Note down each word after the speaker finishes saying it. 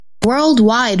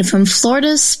worldwide from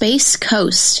Florida's Space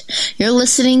Coast. You're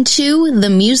listening to The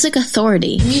Music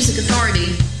Authority. Music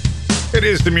Authority. It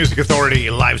is the Music Authority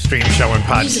live stream show and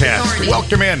podcast.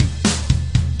 Welcome in.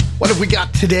 What have we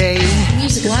got today?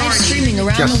 Live streaming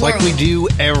around Just the world. like we do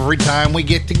every time we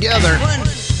get together.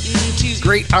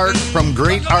 Great art from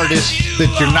great artists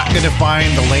that you're not going to find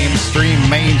the mainstream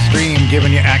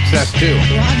giving you access to.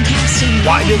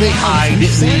 Why do they hide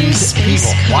these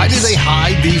people? Why do they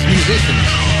hide these musicians?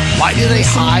 Why do they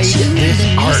hide this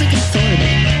art?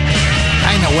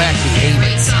 Kind of wacky, ain't it?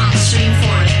 Great song, stream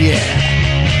forward. Yeah.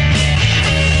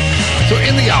 So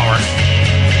in the hour,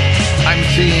 I'm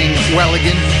seeing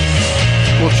Welligan.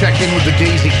 We'll check in with the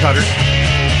Daisy Cutters.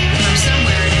 From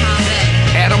somewhere in Palm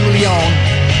Bay. Adam Leone.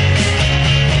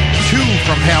 2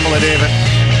 from Pamela Davis.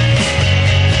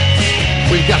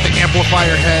 We've got the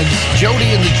Amplifier Heads, Jody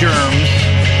and the Germs,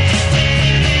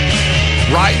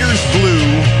 Riders Blue,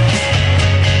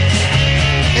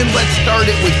 and let's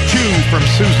start it with 2 from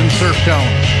Susan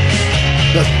Surftone.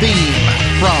 The theme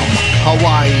from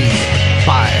Hawaii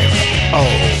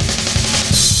 5-0.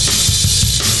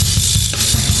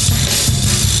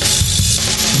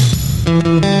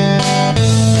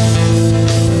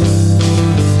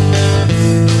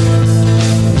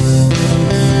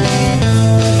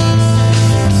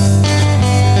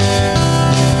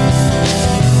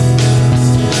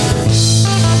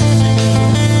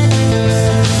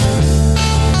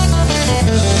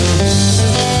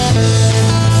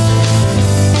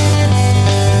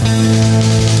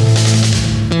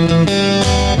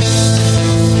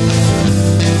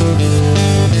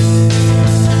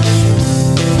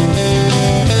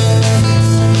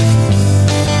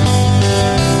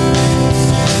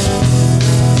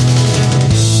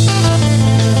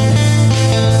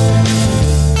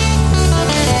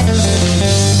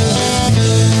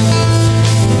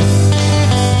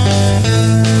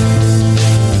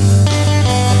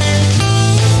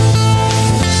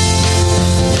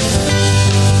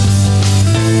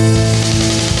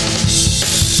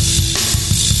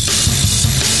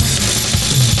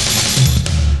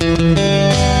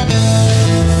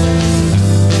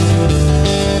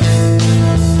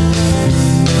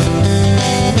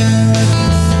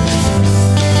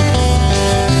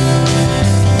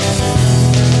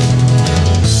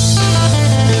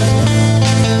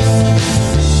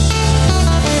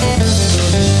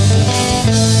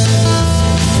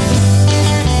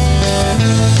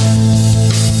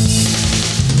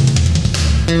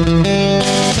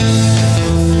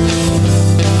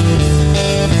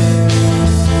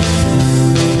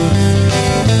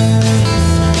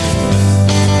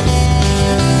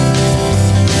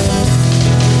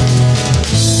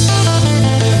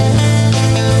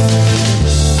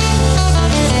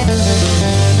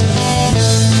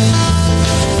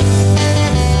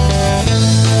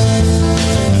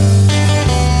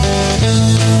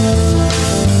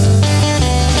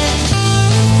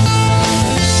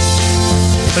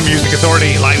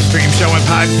 Authority live stream show and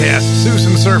podcast.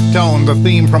 Susan Surftone, the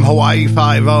theme from Hawaii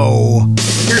 5-0.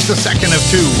 Here's the second of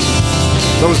 2.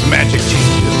 Those magic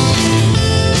changes.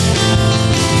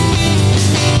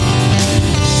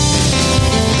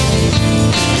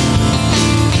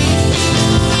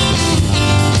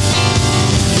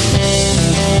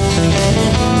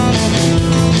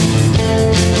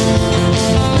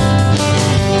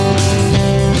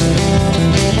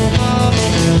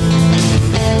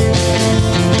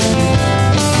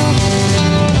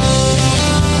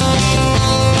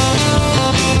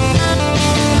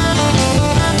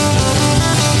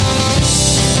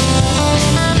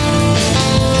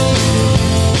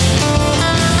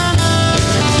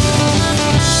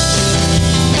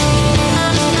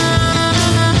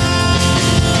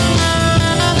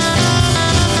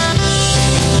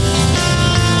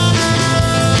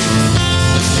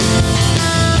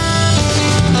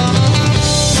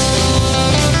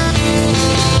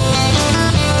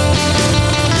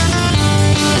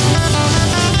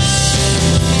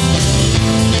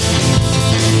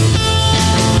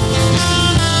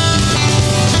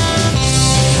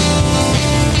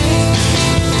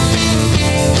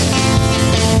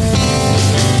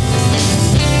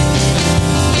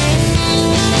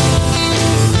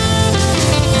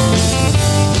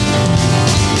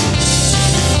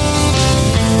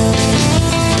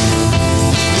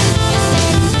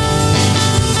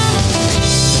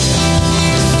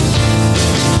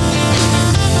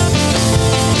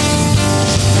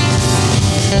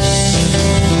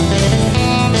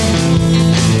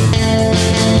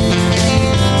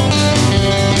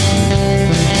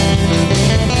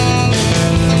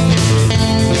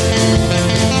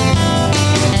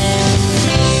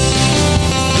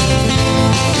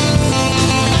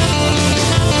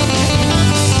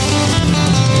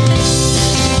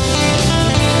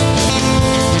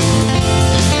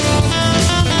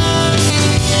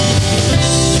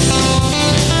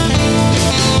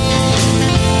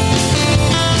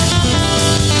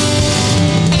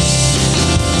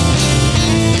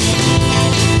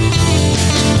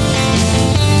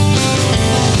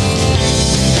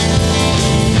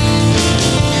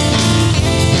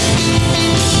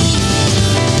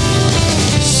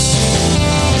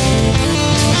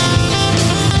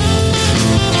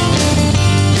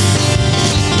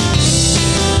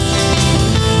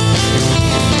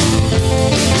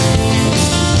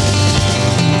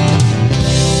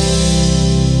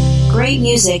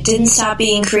 music didn't stop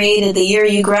being created the year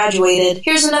you graduated,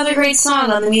 here's another great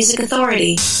song on the Music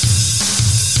Authority.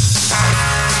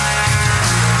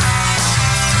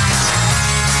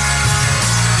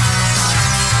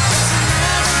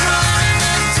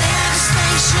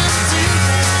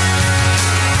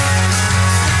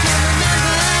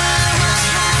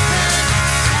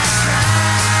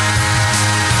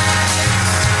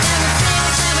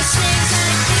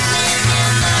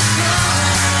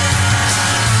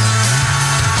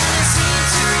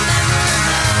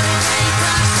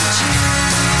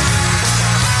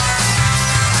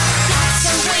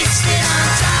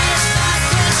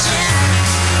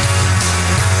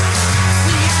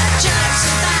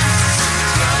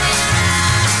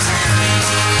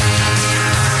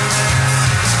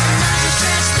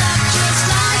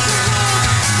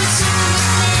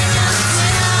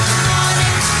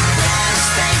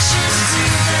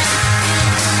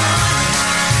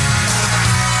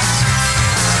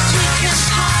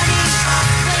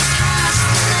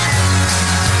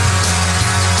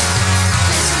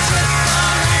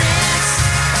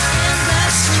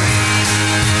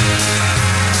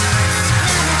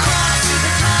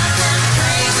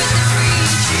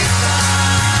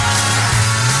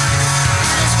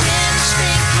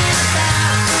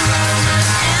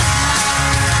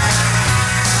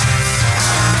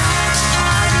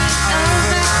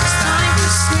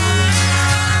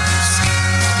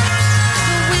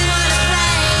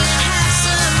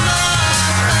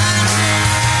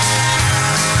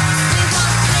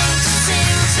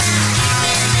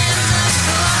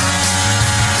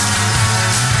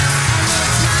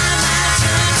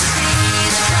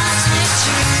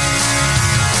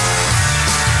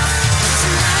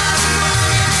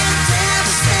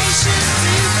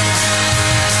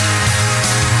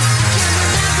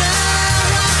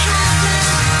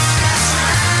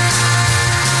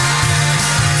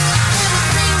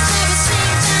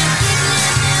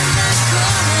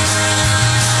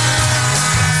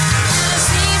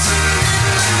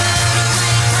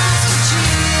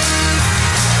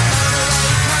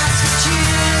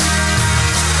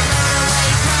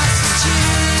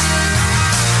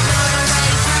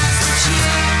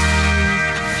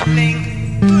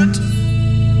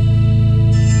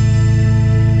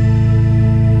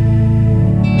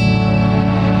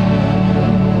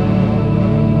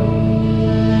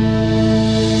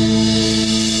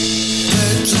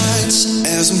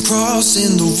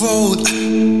 Crossing the road.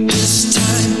 This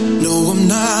time, no, I'm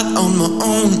not on my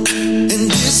own.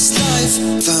 In this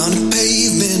life, found a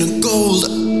pavement of gold.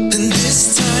 And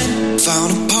this time,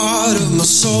 found a part of my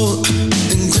soul.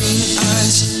 And green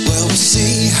eyes, well, we'll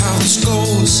see how this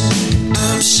goes.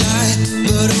 I'm shy,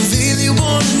 but I really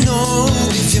wanna know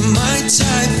if you're my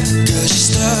type, 'cause you're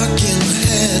stuck in my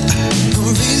head. I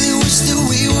really wish that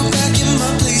we were back in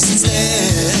my place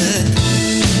instead.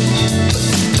 But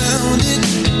I found it,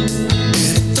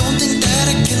 and I don't think that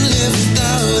I can live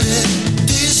without it.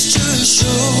 This just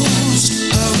shows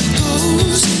how it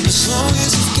goes, as long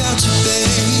as I've got you,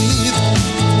 babe.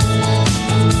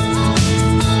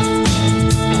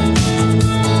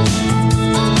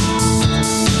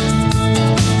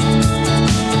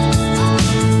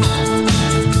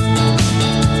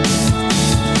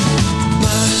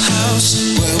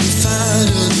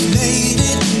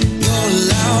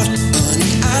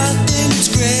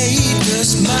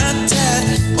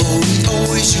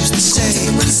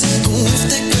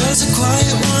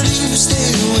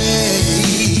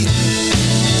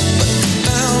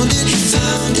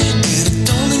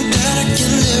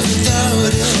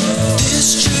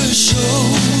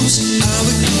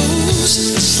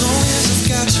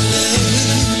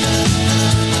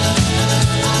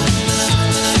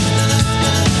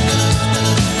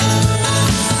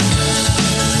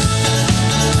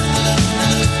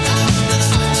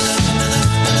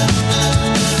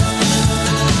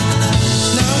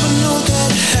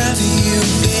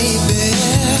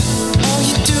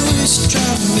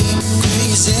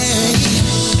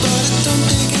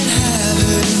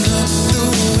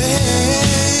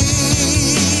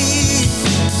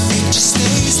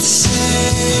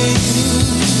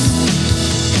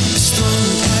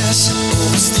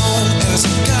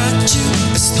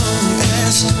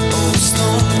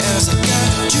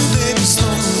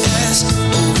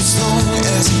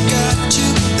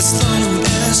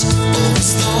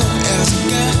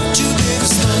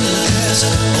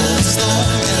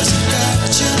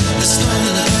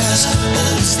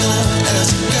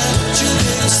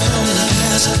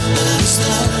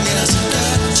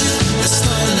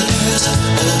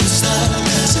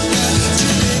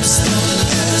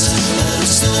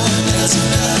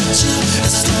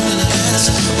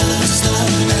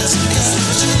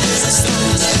 As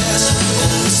long as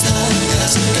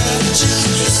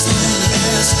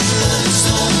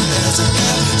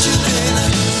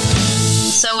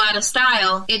So out of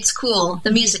style, it's cool.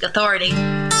 The Music Authority.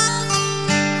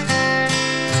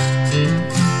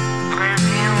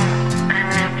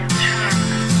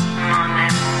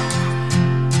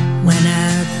 When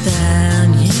I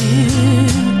found you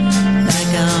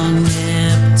back on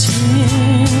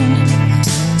Neptune,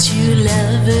 two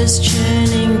lovers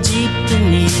churning deep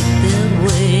beneath the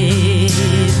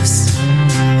waves.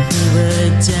 We were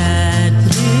dyed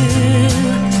blue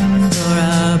for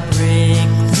our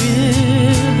breakthrough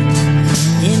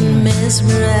in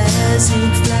mesmerizing,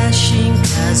 flashing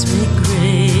cosmic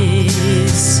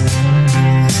rays.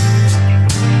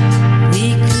 We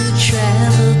could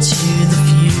travel to the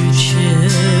future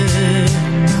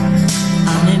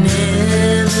on an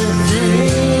elevator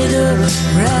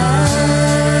ride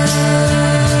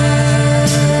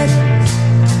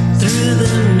through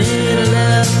the middle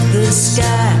of the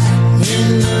sky, in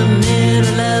the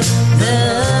middle of the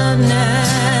night.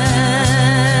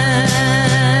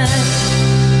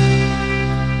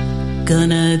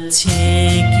 Gonna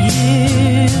take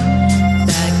you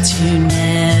back to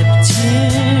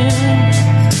Neptune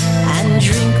and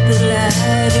drink the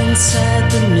light inside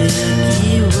the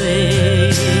Milky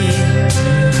Way.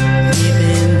 We've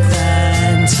been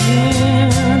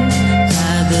fine-tuned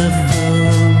by the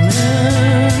full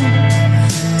moon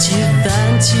to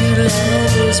find two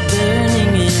lovers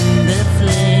burning in the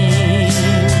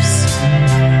flames.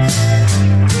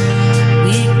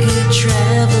 We could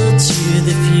travel to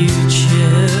the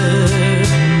future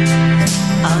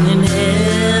on an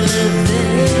elevator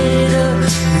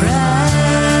ride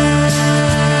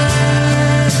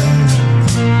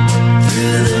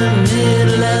through the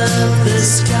middle of the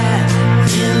sky,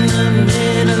 in the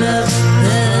middle of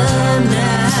the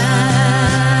night.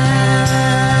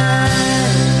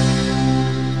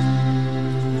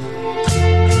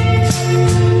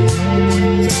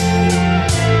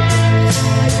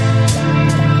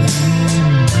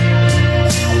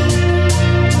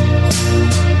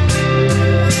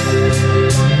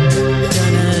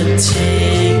 Gonna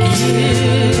take you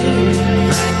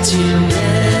back to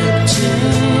Neptune,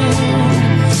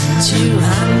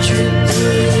 200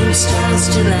 billion stars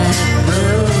to light the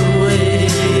way.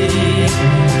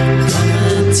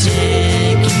 Gonna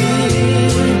take you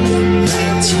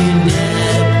back to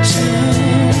Neptune,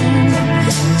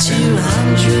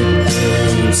 200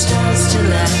 billion stars to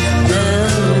light the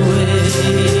way.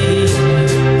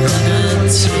 Gonna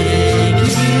take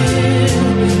you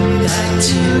back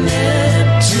to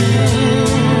Neptune,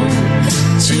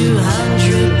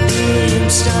 200 billion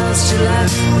stars to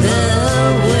light the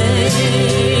way.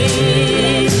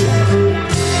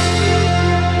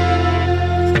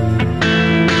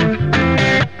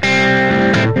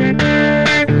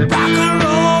 Rock and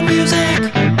roll music,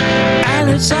 and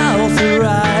it's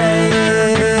authorized.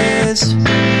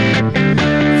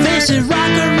 This is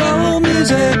rock and roll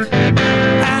music,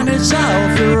 and it's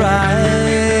authorized.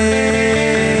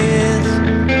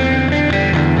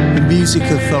 The Music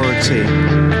Authority,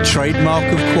 trademark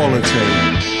of quality.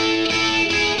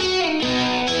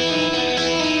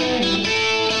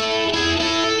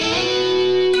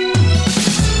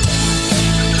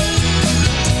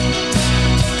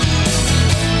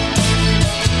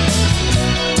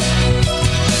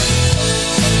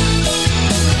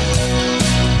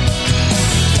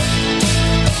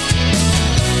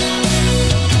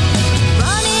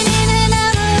 Running in and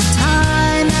out of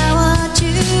time, I want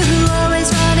you always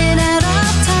running out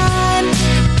of time.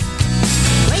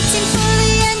 Waiting for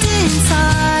the end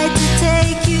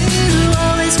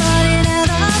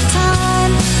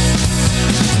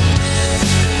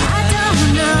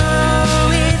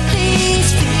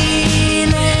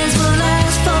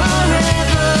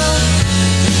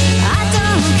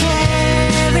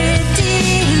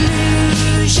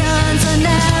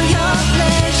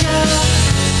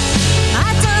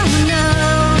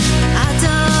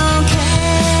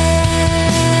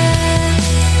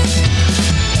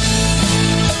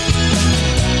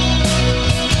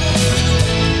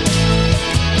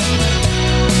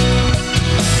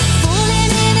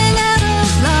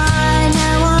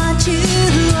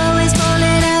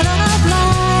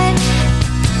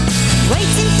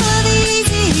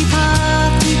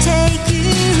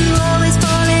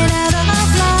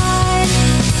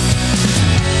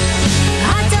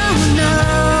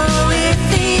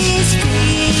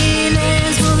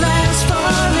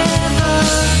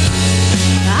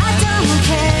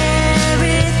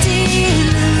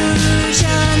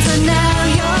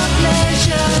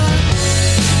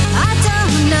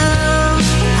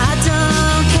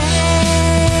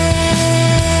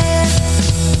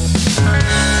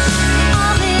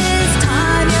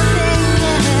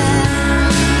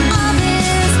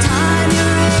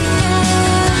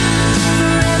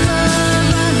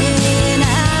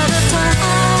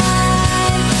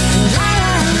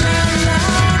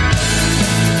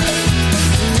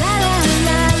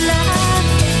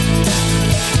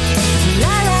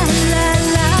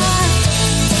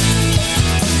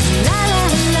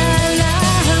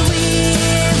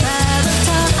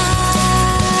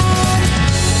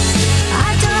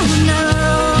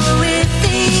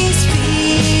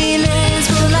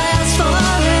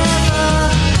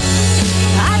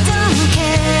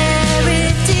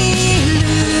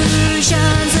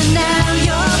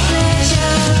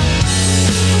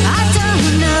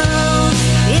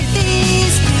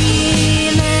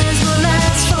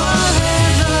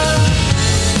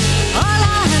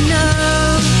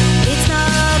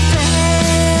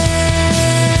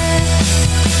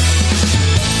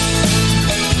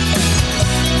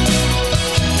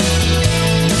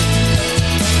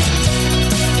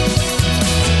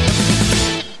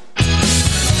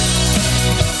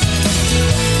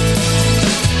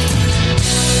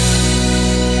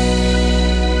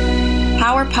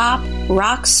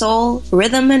rock, soul,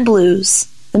 rhythm, and blues.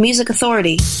 The Music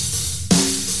Authority.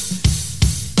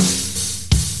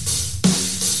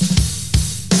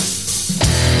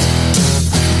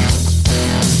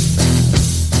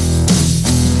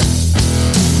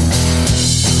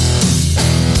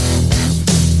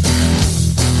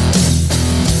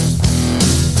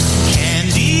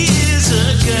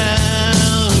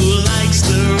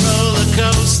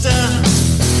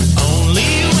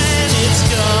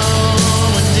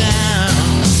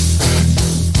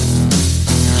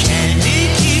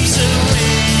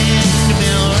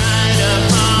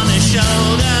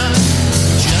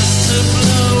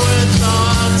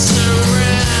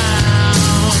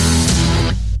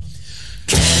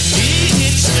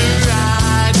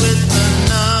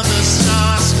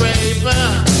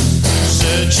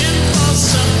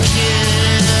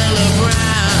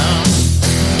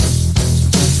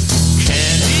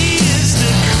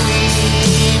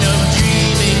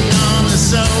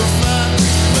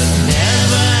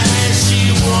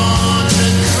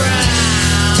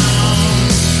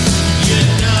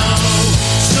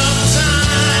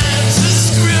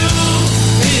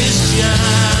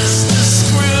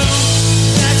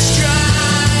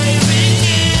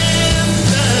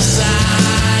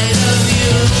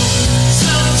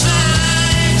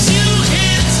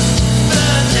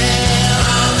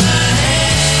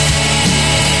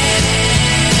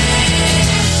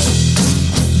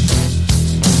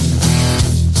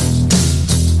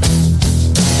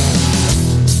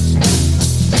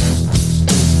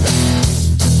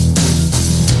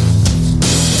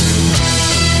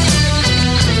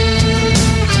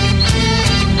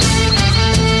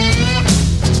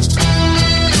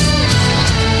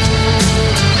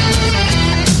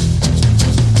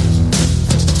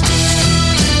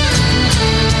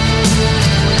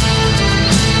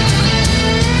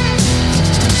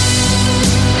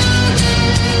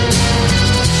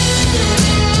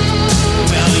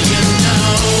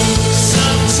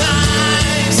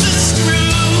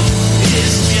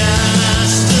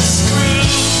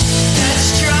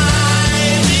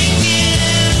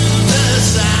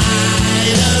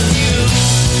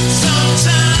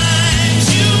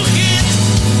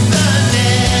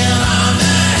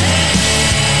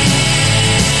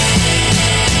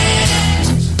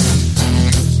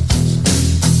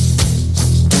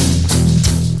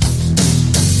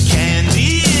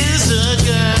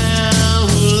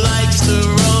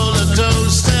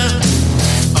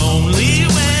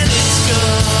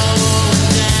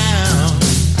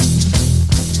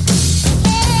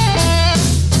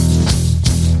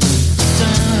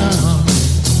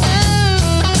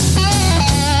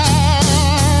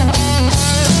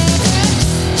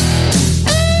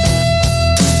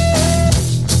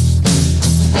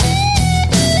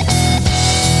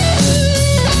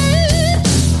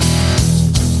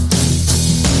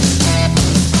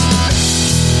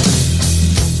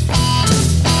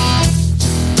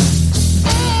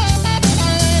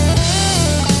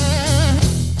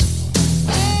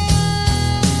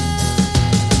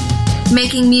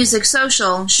 Making music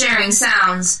social, sharing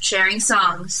sounds, sharing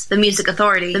songs. The Music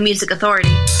Authority. The Music Authority.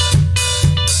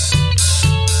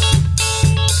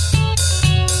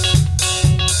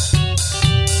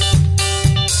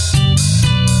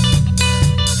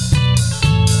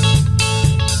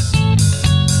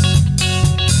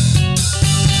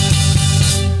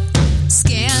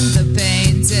 Scan the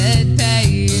painted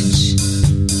page,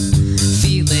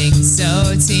 feeling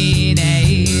so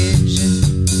teenage.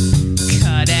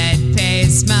 Cut and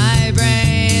paste my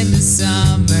brain, the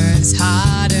summer's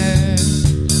hotter.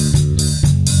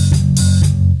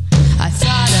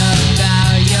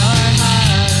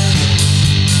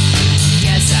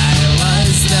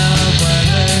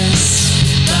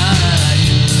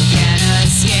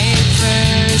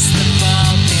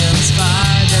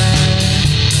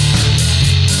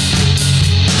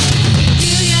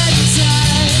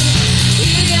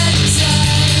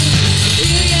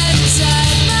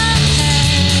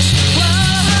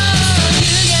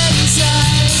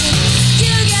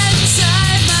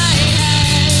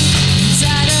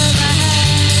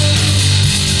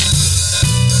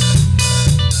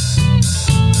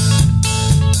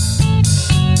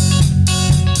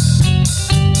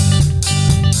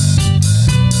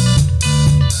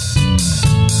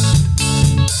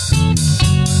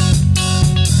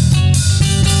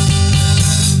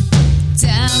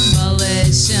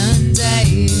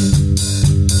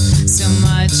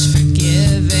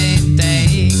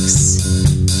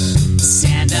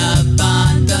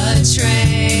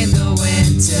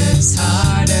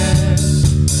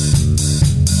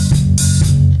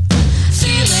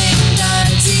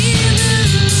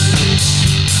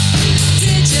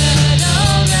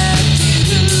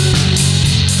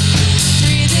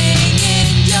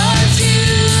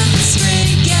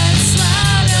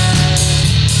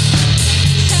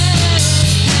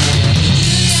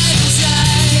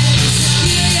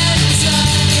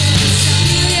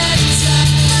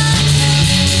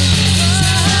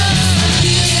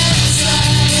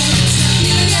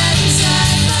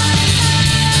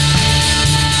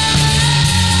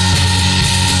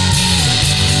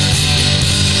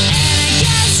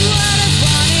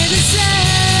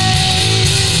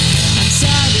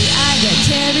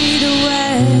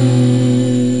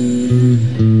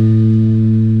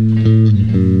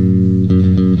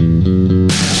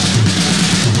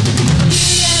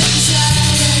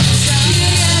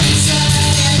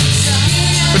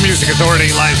 The Music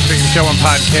Authority live stream show and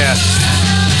podcast.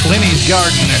 Lenny's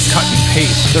Garden at Cut and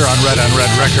Paste. They're on Red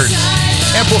Records.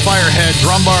 Amplifier Head,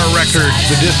 Drumbar Records,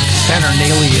 The Disc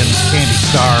Saturnalians, Candy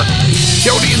Star.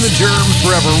 Jody and the Germs,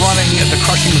 Forever Running at the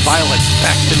Crushing Violets,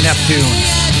 Back to Neptune.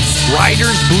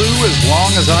 Riders Blue, As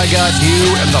Long as I Got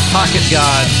You, and the Pocket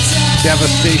Gods,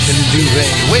 Devastation Duvet.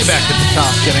 Way back at the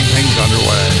top, getting things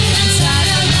underway.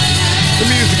 The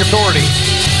Music Authority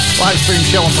live stream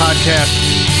show and podcast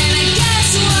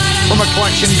from a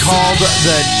collection called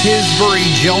the Tisbury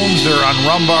Joneser on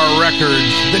Rumbar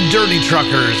Records, The Dirty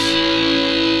Truckers.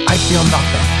 I Feel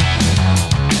Nothing.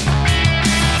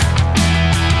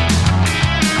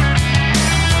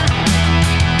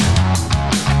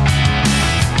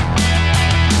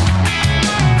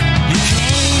 You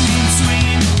came in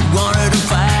swinging, you wanted to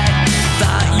fight,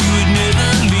 thought you would never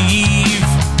leave.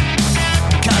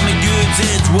 Common goods,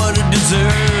 it's what it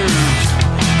deserves.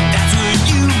 That's what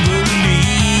you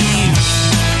believe.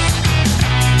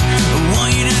 I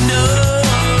want you to know.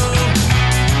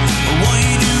 I want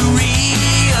you to realize.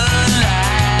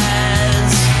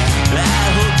 I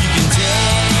hope you can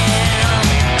tell.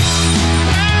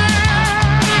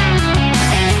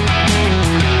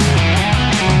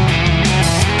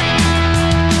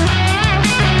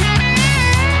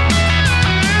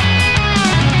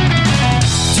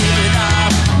 Tip it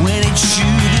off when it should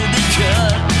have been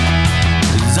cut.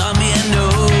 Zombie, I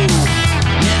know.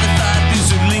 Never thought this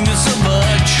would linger so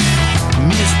much.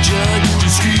 Misjudged,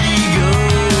 discreet ego.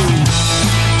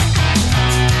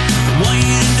 I want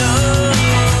you to know.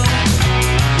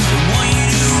 I want you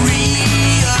to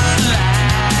realize.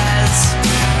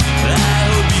 I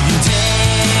hope you can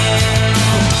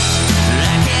tell.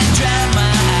 I can't dry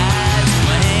my eyes.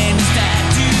 My hand is tied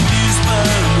to this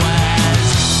but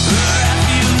wise. I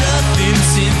feel nothing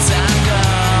since I'm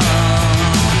gone.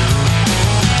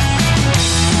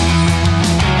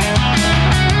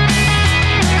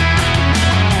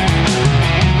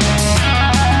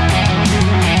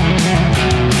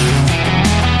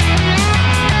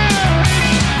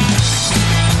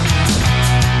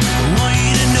 I want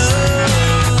you to know.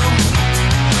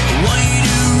 I want you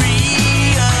to realize.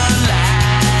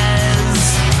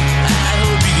 I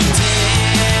hope you can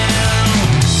tell.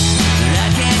 I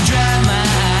can't dry my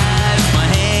eyes. My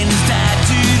hand is tied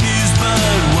to this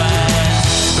but wise.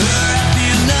 I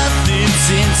feel nothing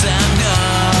since I'm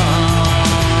gone.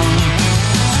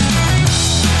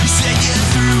 You said you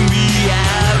threw me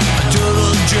out, a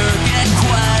total jerk and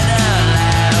quite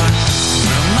loud.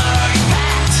 I'm already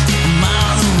packed, I'm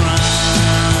on the run.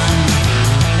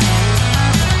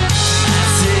 I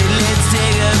said let's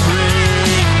take a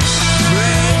break.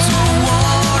 Breaks were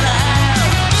worn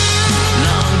out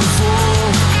long before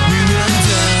we were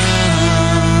done.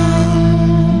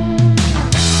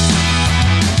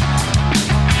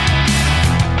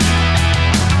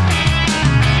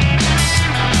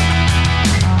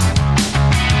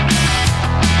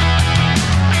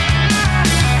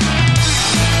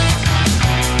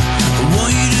 I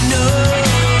want you to know.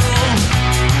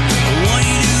 I want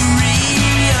you to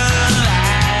realize.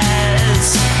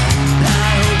 I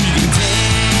hope you can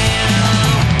tell.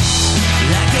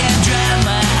 I can't dry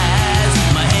my eyes.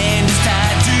 My hand is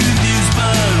tied to this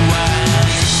but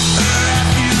wise. I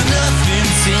feel nothing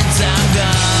since I'm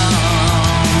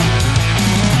gone.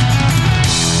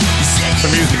 You said The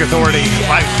Music Authority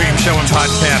live stream show and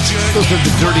podcast. Those are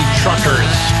the Dirty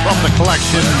Truckers from the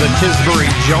collection, the Tisbury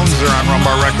Joneser on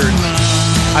Rumbar Records.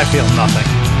 I Feel Nothing.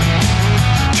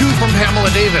 Two from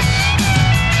Pamela Davis.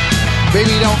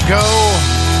 Baby Don't Go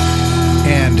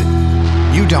and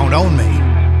You Don't Own Me.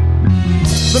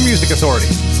 The Music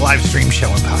Authority live stream show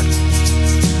and podcast.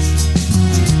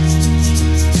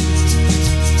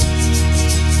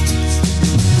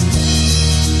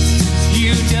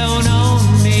 you don't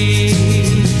own me.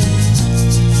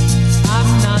 I'm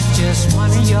not just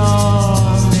one of your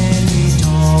many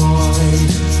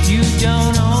toys. You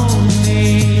don't own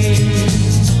me.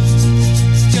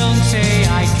 Don't say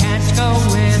I can't go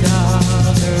with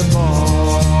other boys.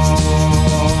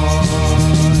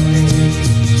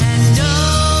 And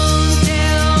don't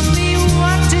tell me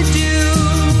what to do.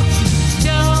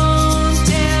 Don't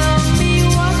tell me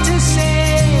what to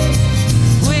say.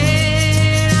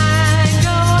 When I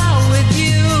go out with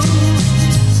you,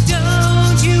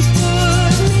 don't you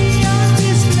put me on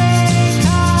display.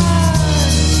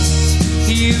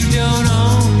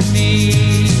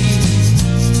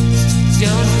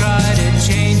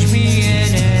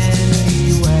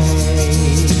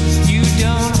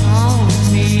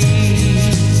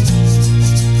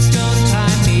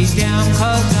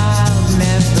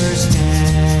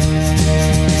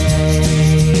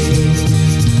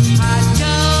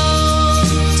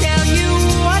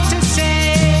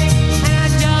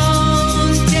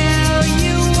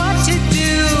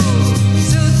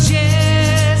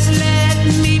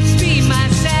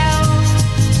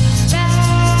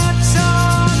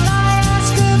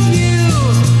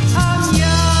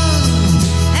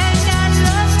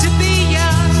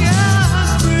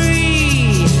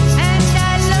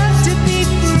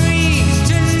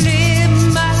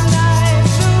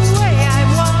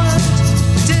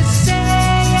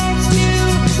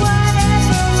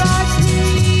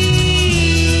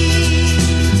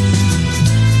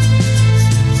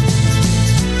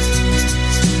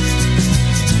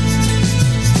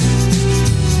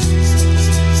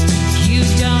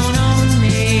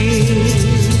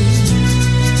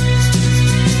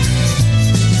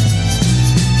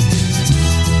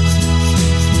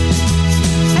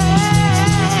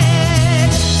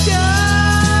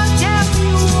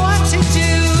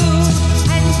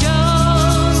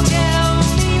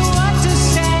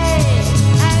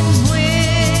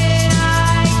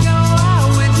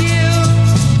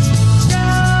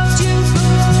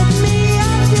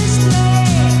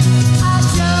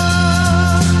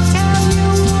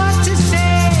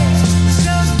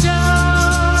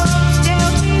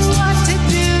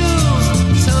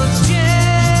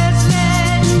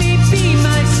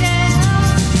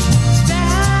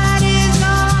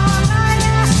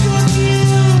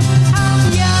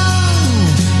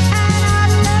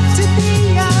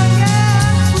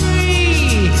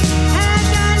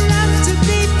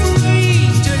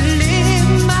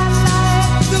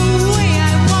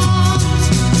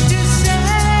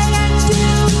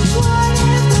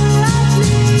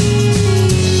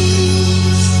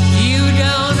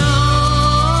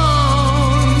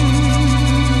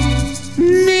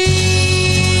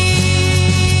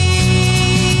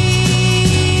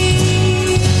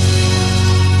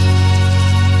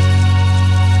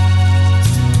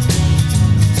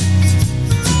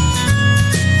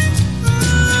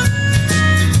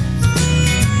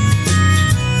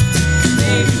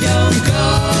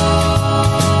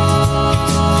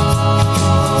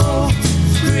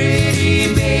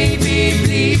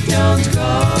 don't go.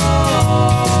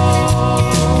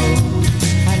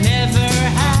 I never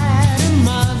had a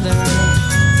mother.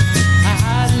 I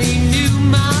hardly knew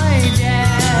my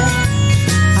dad.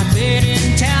 I've been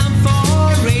in town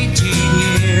for 18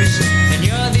 years, and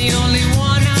you're the only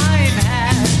one I've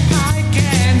had. I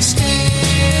can't stay.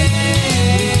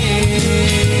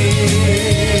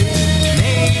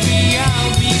 Maybe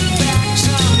I'll be back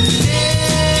someday.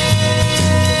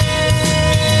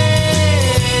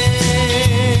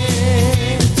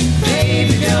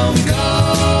 Baby, don't go.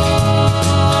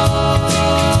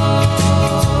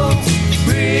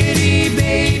 Pretty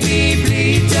baby,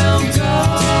 please don't go.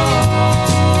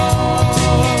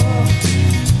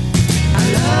 I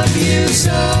love you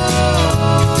so.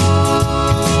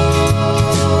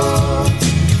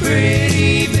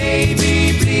 Pretty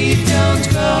baby, please don't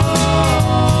go.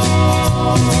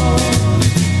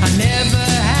 I never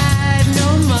had no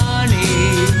money.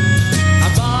 I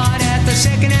bought at the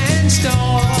second-hand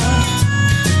store.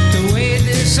 The way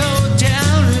this old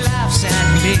town laughs at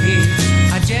me,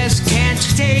 I just can't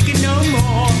take it no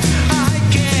more. I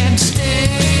can't stay.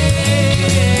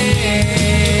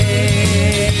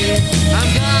 I'm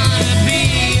gonna be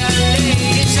a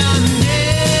lady someday.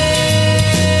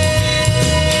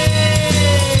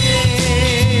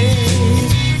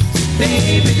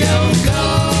 Baby, don't go.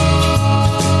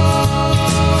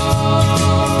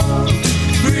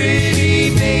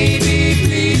 Pretty baby,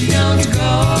 please don't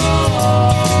go.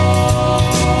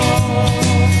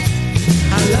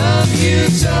 I love you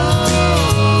so.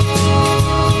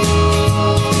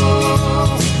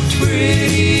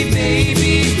 Pretty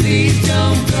baby, please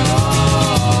don't go.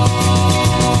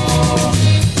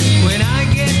 When I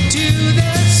get to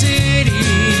the city,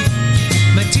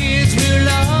 my tears will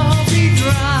all be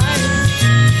dry.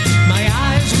 My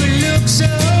eyes will look so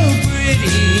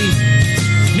pretty.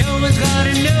 No one's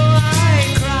gonna know I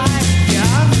cry.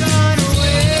 Yeah, I've gone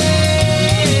away.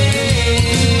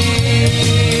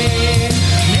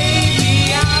 Maybe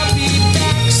I'll be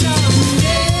back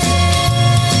someday.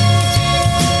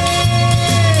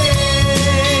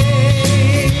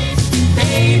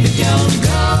 Baby, don't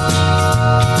go.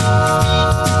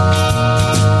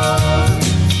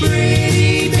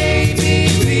 Pretty baby,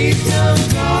 please don't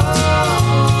go.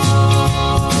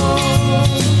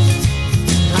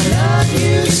 I love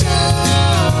you so.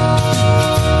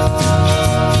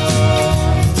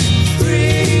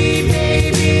 Pretty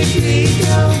baby, please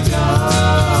don't go.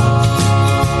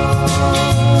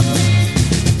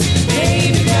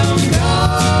 Baby, don't go.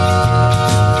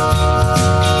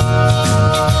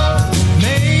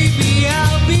 Maybe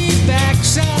I'll be back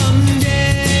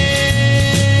someday.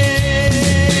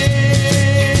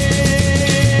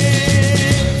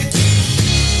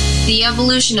 The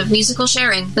evolution of musical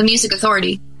sharing, the Music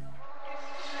Authority.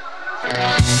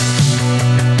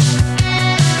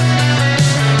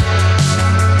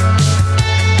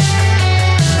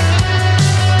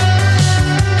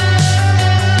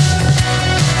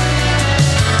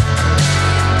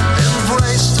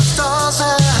 Embrace the stars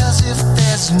as if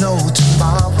there's no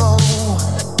tomorrow.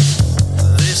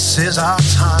 This is our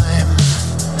time.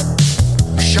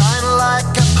 Shine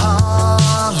like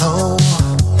Apollo.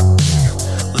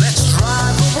 Let's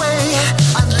drive away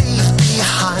and leave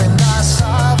behind our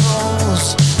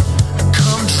sorrows.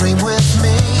 Come dream with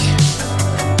me.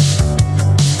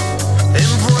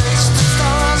 Embrace the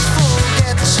stars,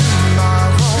 forget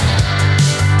tomorrow.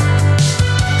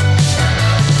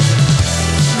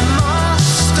 My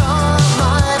star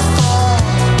might fall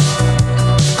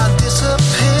and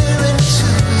disappear into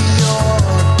your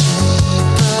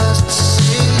deepest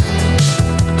sea.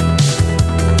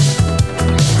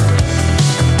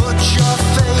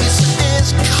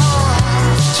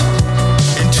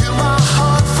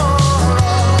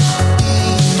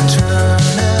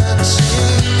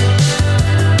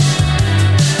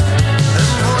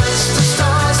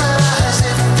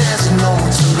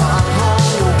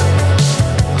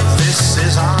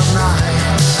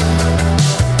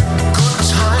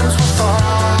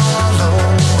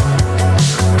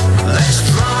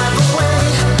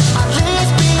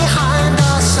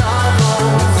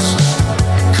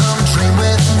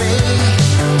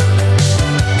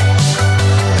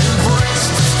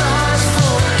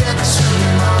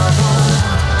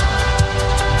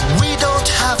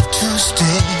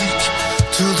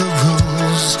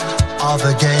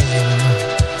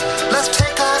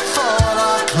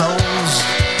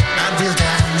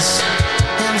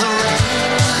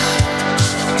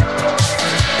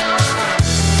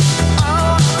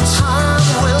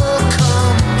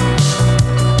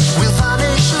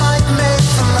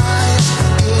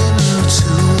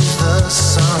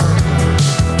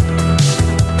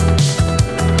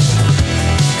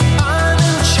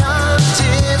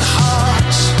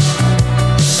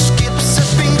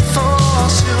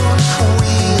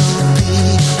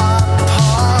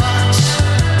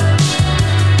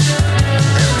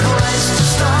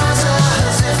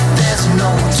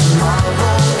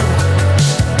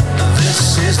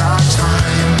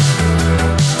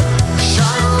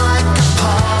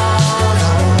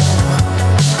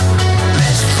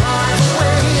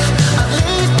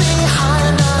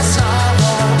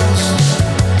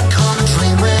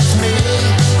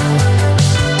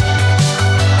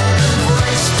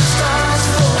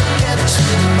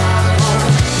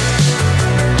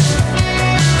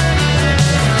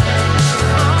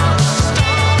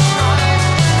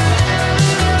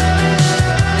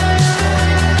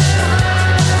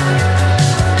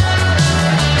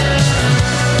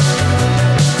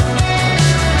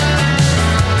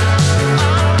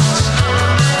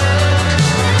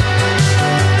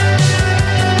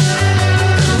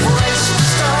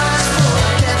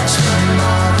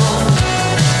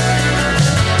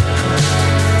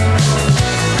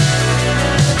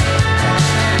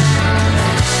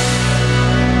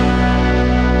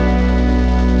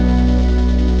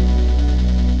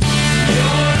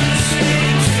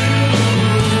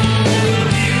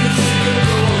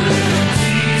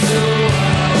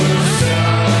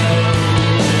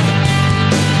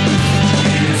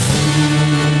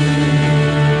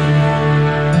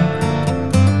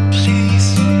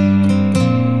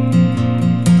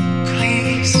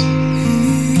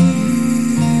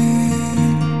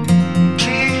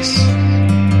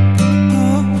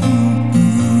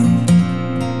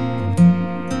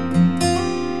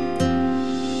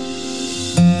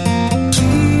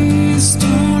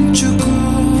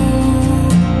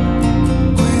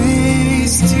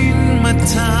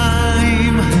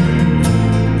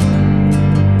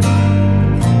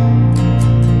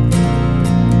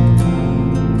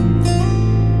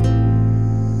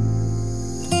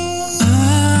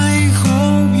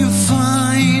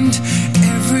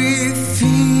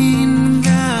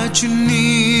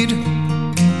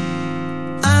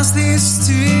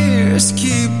 years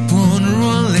keep on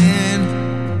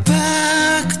rolling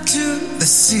back to the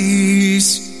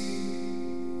seas.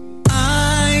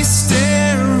 I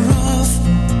stare off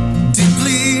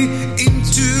deeply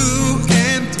into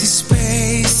empty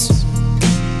space.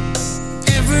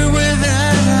 Everywhere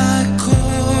that I go,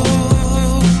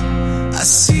 I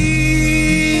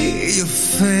see your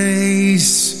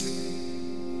face.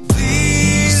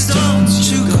 Please don't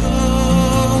you go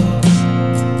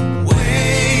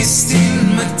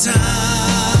wasting my time.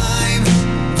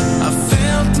 I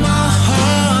felt my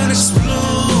heart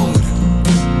explode,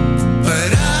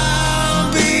 but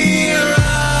I'll be alright.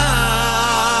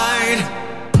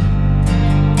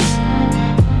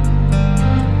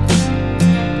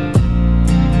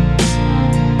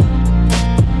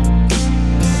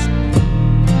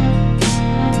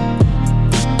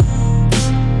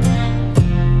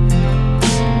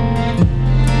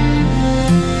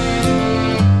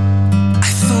 I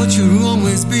thought you'd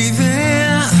always be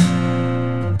there,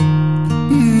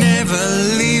 never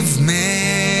leave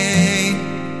me.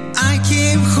 I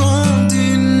keep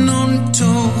holding on to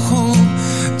hope,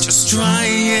 just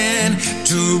trying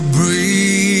to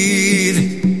breathe.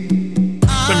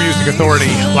 The Music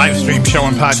Authority live stream show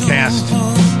and podcast.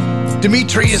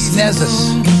 Demetrius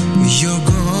Nezis, You're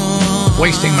gone.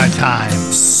 Wasting My Time.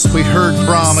 We heard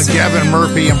from Gavin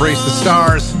Murphy, Embrace the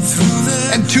Stars,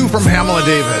 and two from Pamela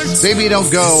Davis, Baby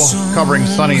Don't Go, covering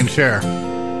Sonny and Cher,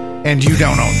 and You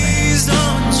Don't Own Me. Please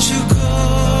don't you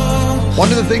go.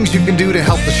 One of the things you can do to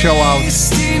help the show out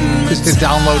is to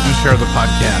download and share the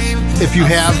podcast. If you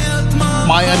have,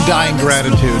 my undying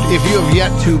gratitude. If you have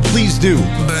yet to, please do.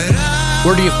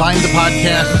 Where do you find the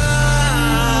podcast?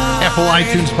 Apple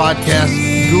iTunes Podcast,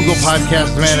 Google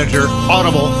Podcast Manager,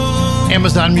 Audible,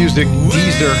 Amazon Music,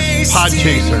 Deezer,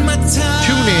 Podchaser,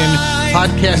 TuneIn,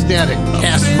 Podcast Addict,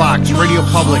 CastBox, Radio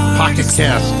Public, Pocket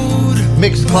Cast,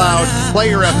 Mixcloud,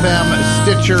 Player FM,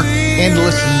 Stitcher, and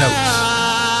Listen Notes.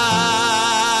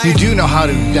 You do know how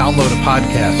to download a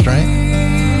podcast, right?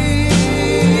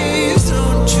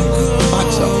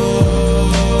 Thought so.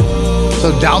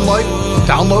 So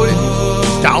download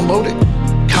it,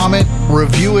 comment,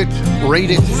 review it, rate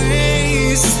it.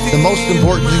 The most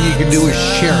important thing you can do is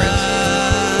share it.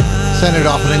 Send it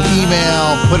off in an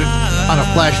email, put it on a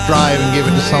flash drive and give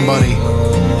it to somebody.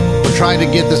 We're trying to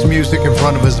get this music in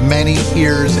front of as many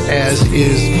ears as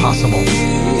is possible.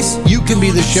 You can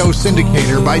be the show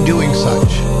syndicator by doing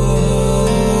such.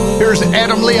 Here's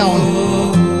Adam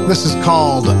Leone. This is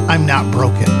called I'm Not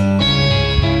Broken.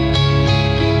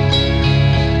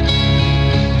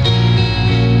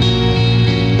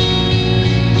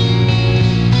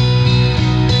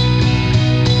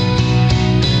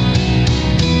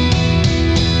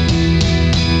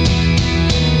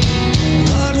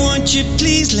 Won't you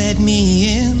please let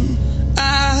me in?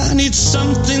 I need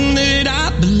something that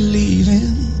I believe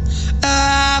in.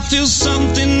 I feel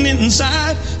something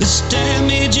inside that's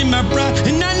damaging my pride,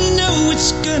 and I know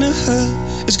it's gonna hurt.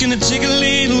 It's gonna take a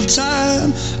little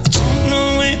time. I don't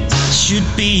know where I should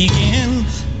begin.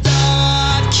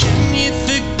 Lord, can you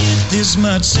forgive this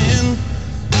much sin?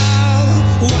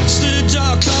 I'll watch the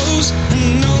door close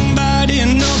and nobody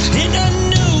knows, and I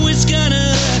know it's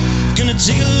gonna hurt. Gonna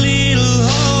take a little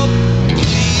hope.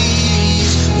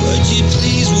 Would you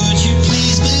please forgive me?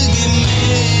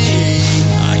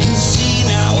 I can see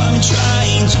now I'm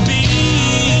trying to be.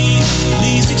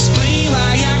 Please explain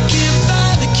why I can't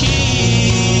find the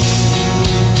key.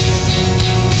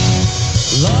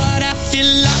 Lord, I feel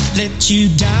I've let you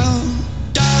down.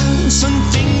 Done some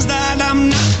things that I'm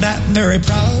not that very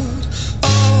proud.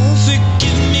 Oh,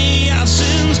 forgive me, I've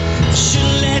sinned. I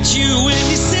should let you in.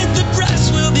 You said the price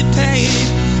will be paid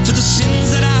for the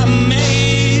sins that I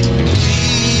made.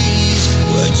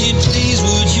 Would you please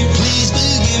forgive me?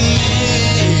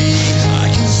 I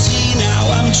can see now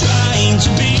I'm trying to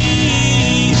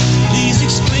be. Please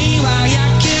explain why I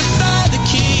can't find the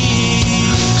key.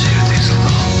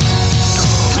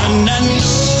 And I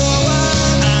know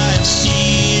I've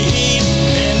seen,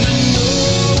 and I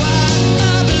know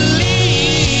I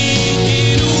believe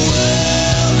in a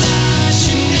world that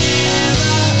should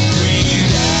never bring you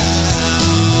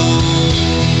down.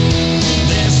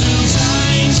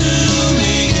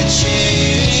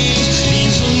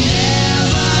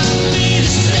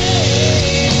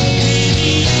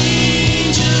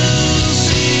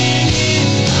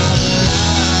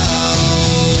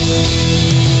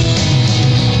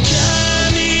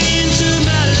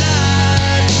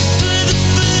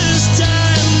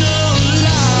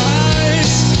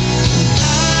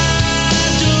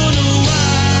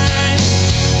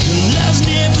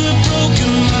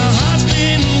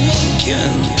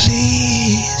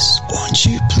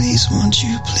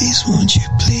 please, won't you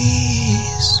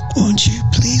please, won't you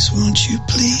please, won't you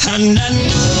please? And I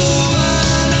know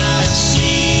what I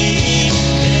see,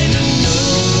 and I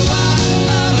know what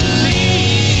I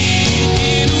believe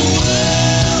in a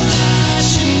world that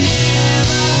should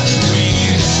never bring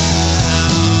you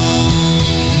down.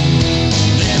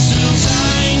 There's still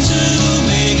time to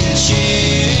make a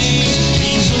change.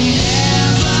 Things will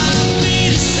never be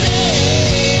the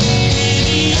same. And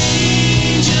the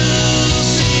angels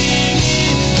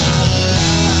singing out loud.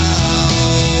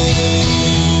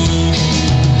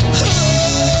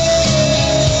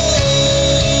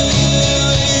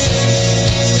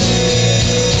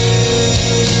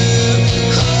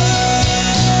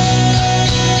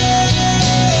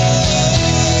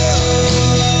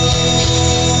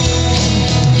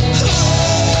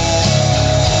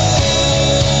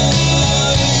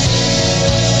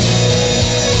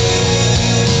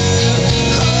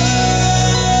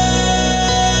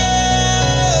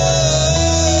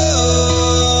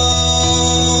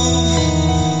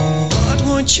 God,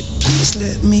 won't you please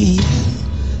let me in?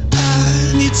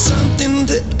 I need something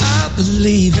that I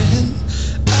believe in.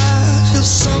 I feel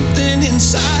something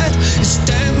inside. It's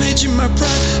damaging my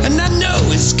pride, and I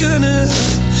know it's gonna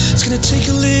take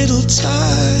a little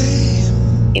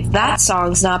time. If that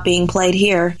song's not being played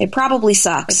here, it probably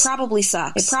sucks. It probably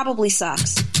sucks. It probably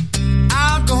sucks.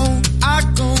 I'll go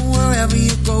wherever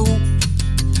you go.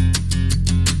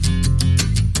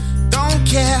 Don't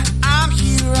care, I'm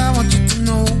here, I want you to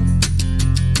know.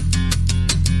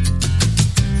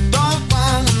 Don't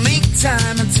wanna make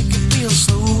time and take it real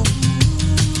slow.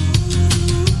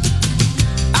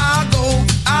 I'll go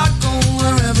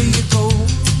wherever you go.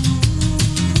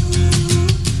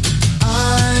 I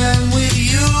am with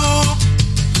you,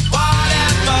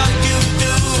 whatever you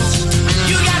do.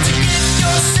 You got to get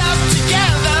yourself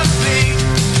together, babe.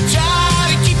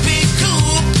 Try to keep it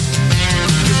cool.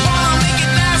 You wanna make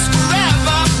it last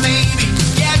forever, maybe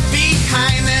get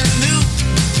behind and new.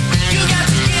 You got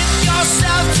to get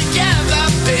yourself together,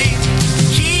 babe.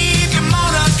 Keep your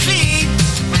motor clean.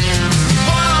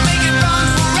 Wanna make it run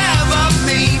forever,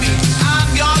 maybe I'm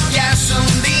your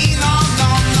gasoline. No, no,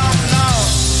 no, no.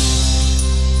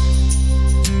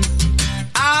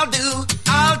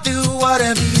 I'll do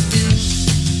whatever you do.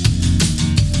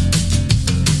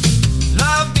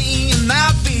 Love me and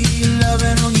I'll be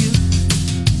loving on you.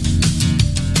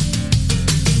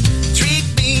 Treat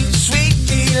me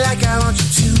sweetly like I want you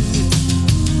to.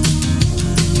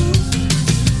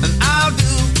 And I'll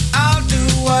do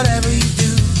whatever you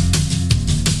do.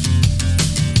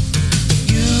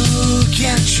 You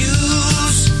can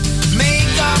choose,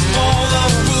 make up all the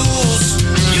rules.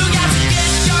 You got to get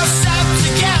yourself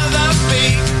together,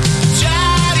 babe.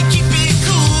 Try to keep it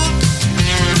cool.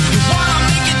 You wanna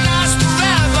make it last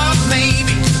forever,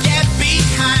 maybe get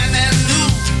behind and new.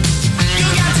 You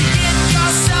got to get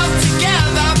yourself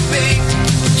together, babe.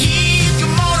 Keep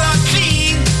your motor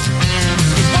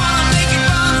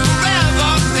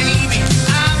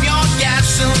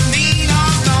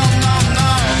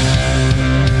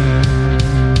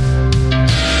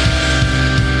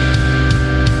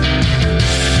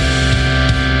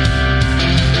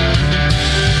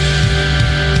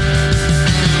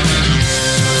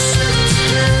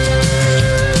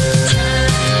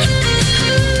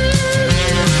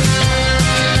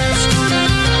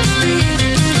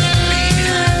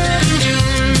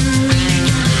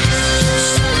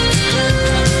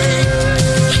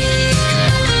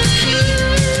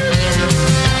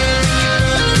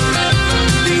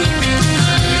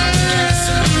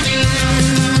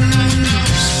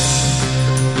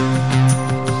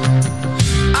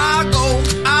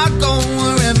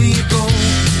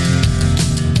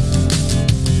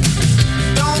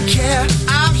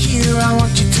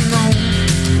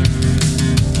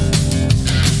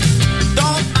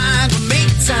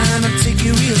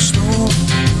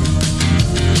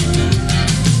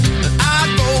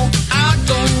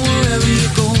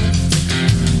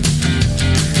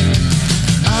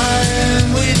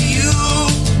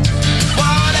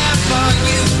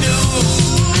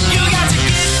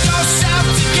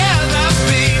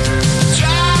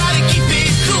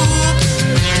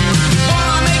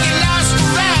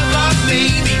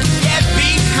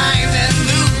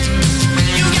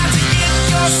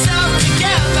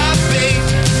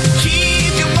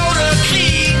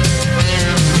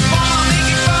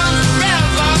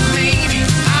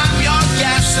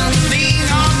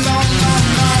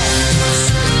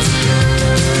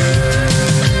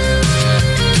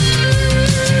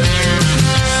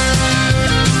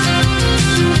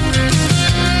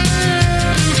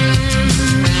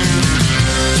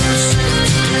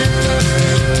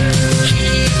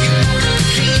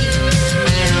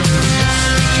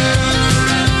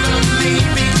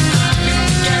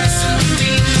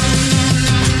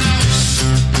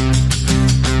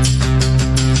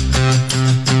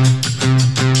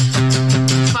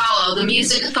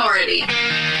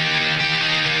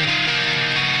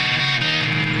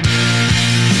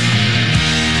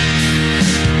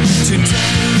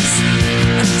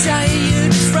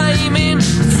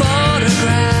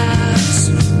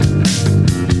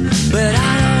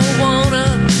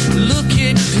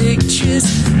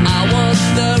I want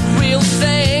the real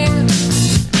thing.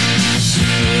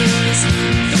 Use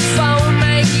the phone,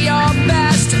 make your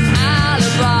best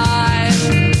alibi.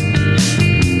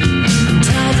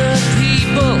 Tell the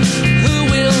people who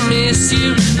will miss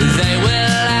you they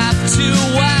will have to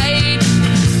wait.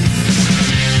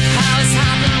 How it's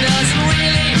happened doesn't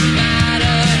really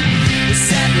matter. We're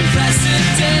setting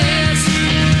precedents.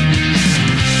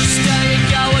 Stay and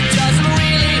go, it doesn't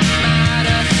really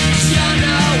matter. 'Cause you're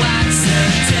no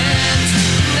accident.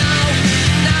 No,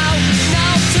 no, no,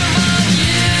 come on,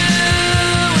 you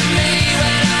and me,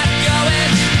 we're not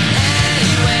going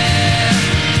anywhere.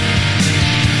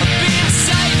 I've been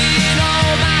saving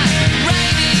all my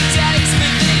rainy days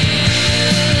for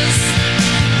this.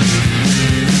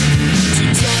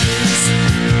 Today's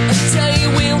a day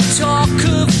we'll talk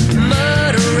of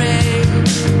murdering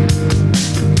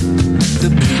the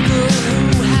people who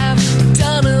have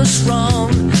done us wrong.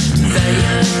 They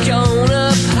are gonna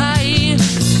pay.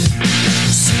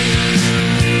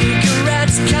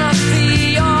 Cigarettes,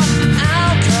 coffee, or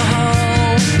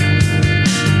alcohol.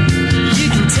 You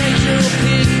can take your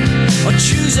pick or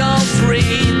choose all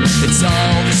three. It's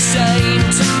all the same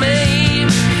to me.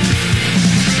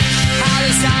 How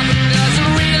this happened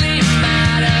doesn't really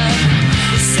matter.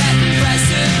 We're setting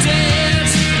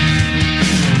precedents.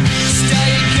 Stay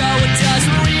and go, it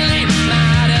doesn't really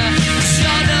matter. 'Cause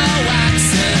you're no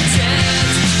accident.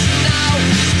 No,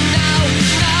 no,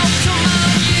 no, come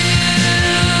on, you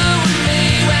and me,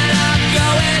 we're not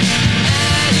going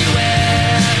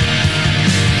anywhere.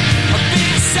 I've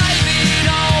been saving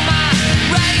all my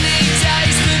rainy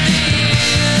days for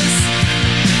this.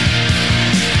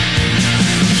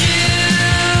 You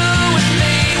and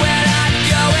me, we're not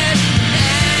going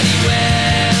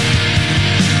anywhere.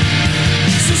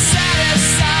 So set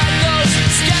aside those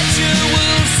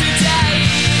schedules today.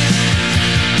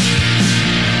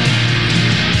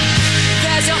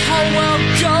 There's a whole world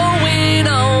going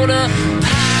on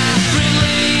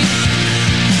apparently.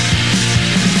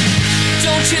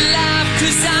 Don't you laugh,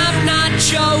 'cause I'm not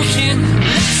joking.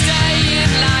 Let's stay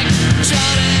in like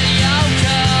John and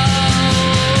Yoko.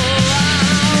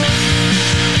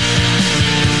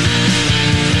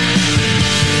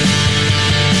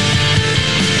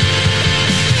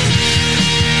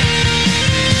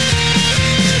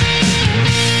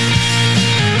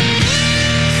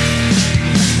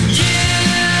 You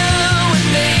and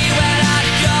me, we're not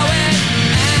going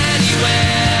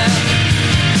anywhere.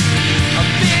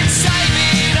 I've been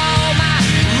saving all my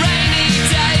rainy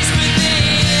days for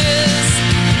this.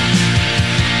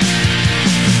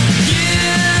 You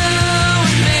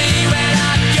and me, we're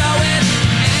not going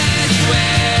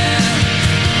anywhere.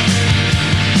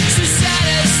 So set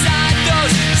aside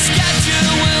those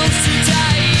schedules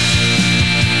today.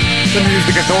 The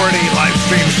Music Authority live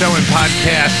stream show and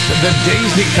podcast, The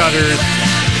Daisy Cutters.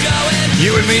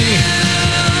 You and me,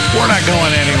 we're not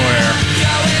going anywhere.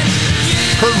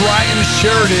 Heard Ryan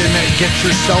Sheridan, Get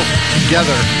Yourself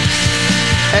Together.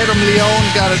 Adam Leone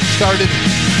got it started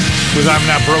with I'm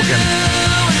Not Broken.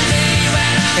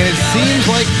 And it seems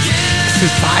like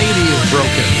society is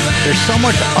broken. There's so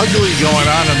much ugly going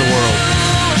on in the world.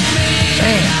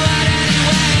 Man,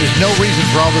 there's no reason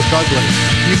for all this ugly.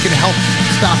 You can help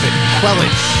stop it, quell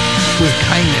it with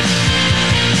kindness.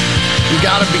 You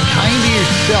gotta be kind to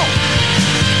yourself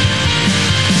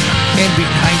and be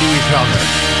kind to each other.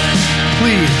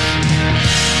 Please,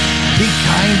 be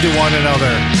kind to one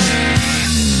another.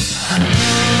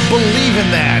 Believe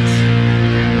in that.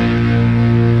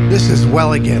 This is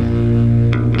Welligan.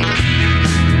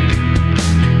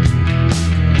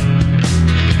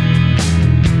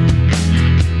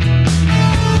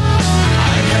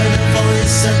 I heard a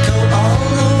voice echo all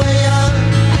the way up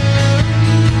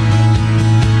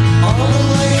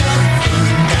from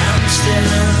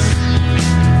downstairs.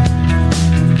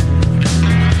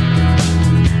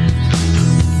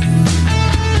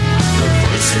 The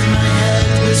voice in my head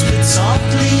whispered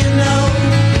softly,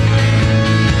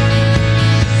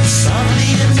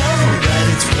 softly,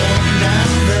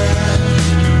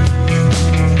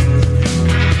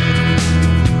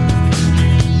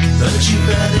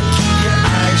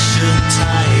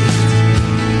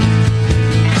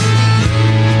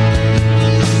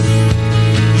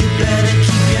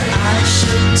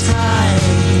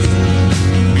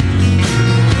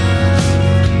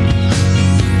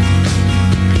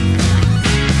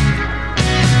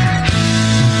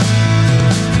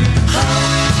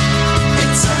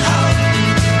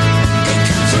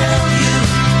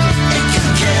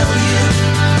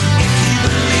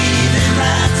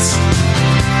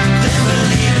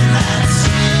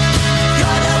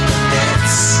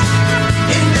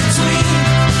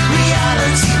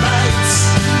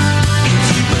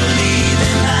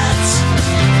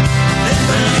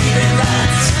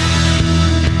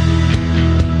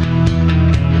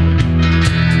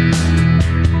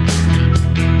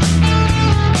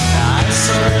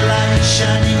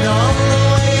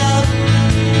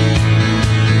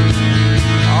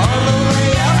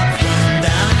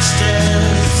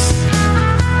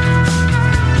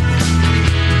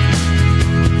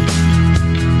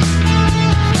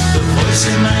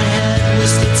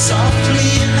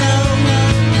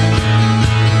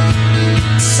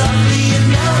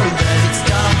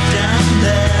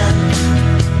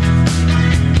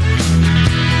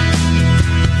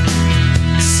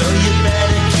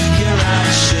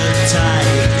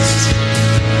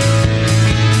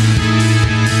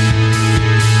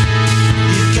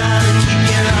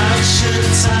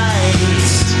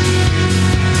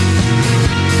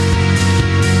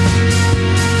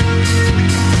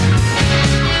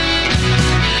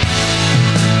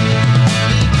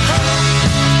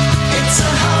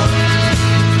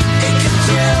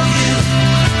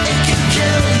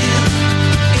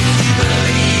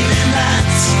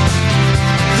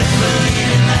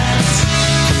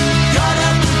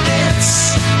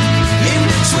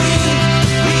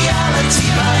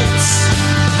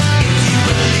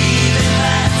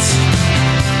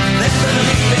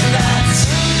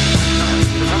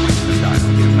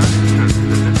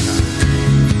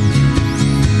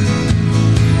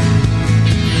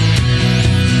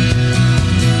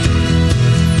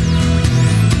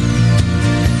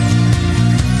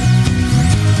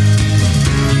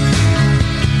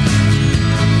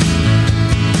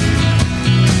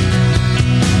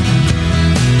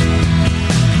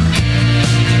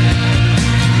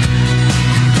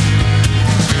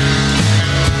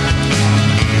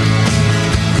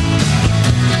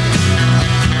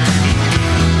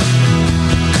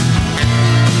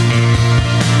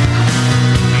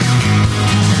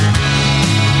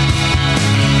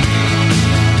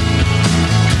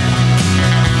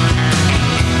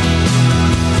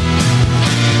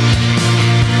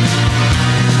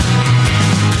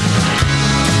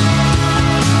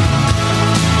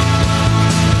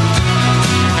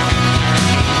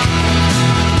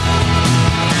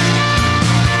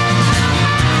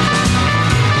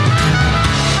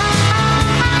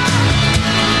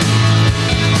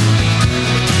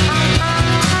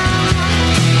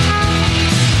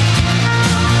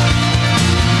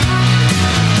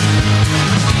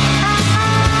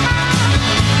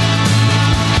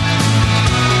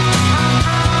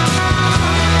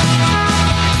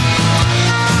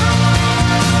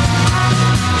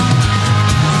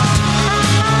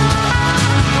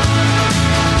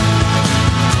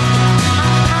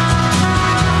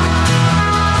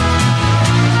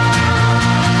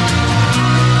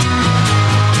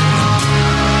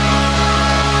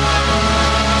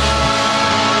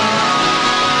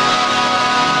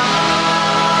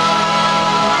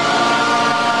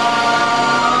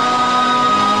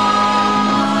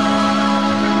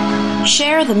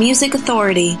 are the Music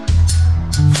Authority.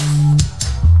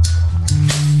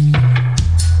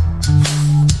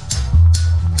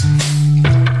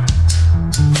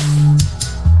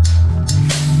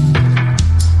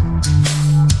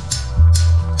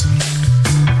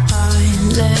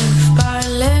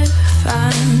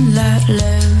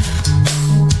 Live.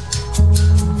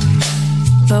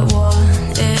 But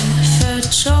what if a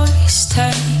choice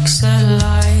takes a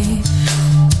life?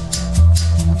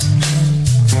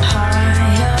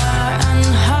 Higher and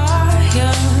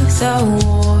higher the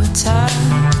water.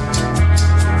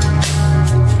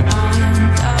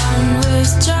 I'm done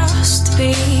with just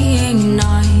being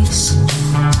nice.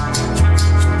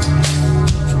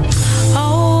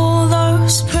 All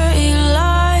those pretty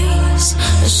lies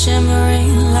are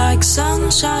shimmering like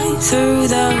sunshine through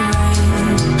the rain.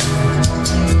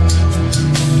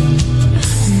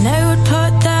 And they would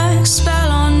put that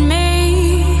spell on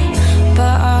me,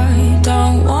 but I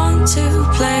don't want to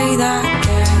play that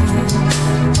game.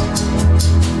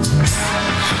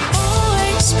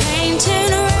 Always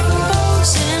painting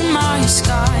rainbows in my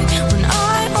sky when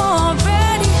I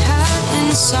already had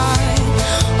inside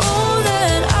all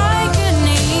that I could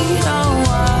need.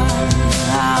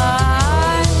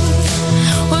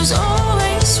 Was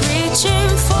always reaching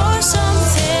for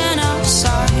something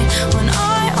outside when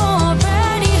I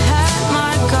already had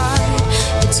my guide.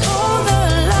 It's all the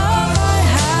love I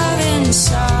have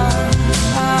inside.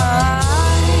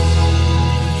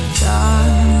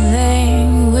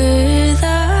 Darling, with a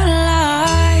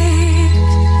light.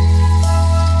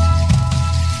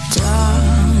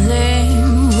 Darling,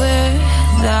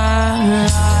 with a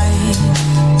light.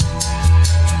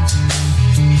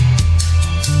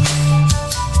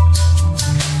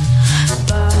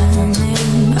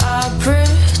 Burning our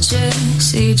bridges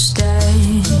each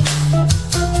day.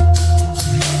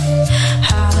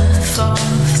 Half of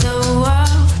the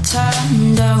world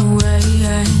turned away.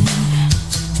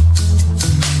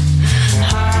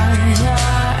 Higher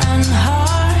and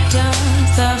higher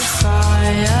the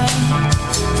fire.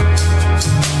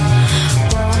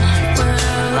 What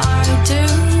will I do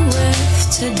with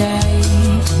today?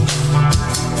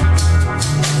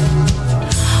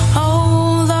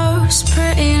 All those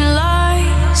pretty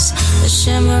lies are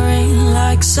shimmering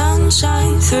like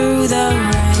sunshine through the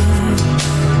rain.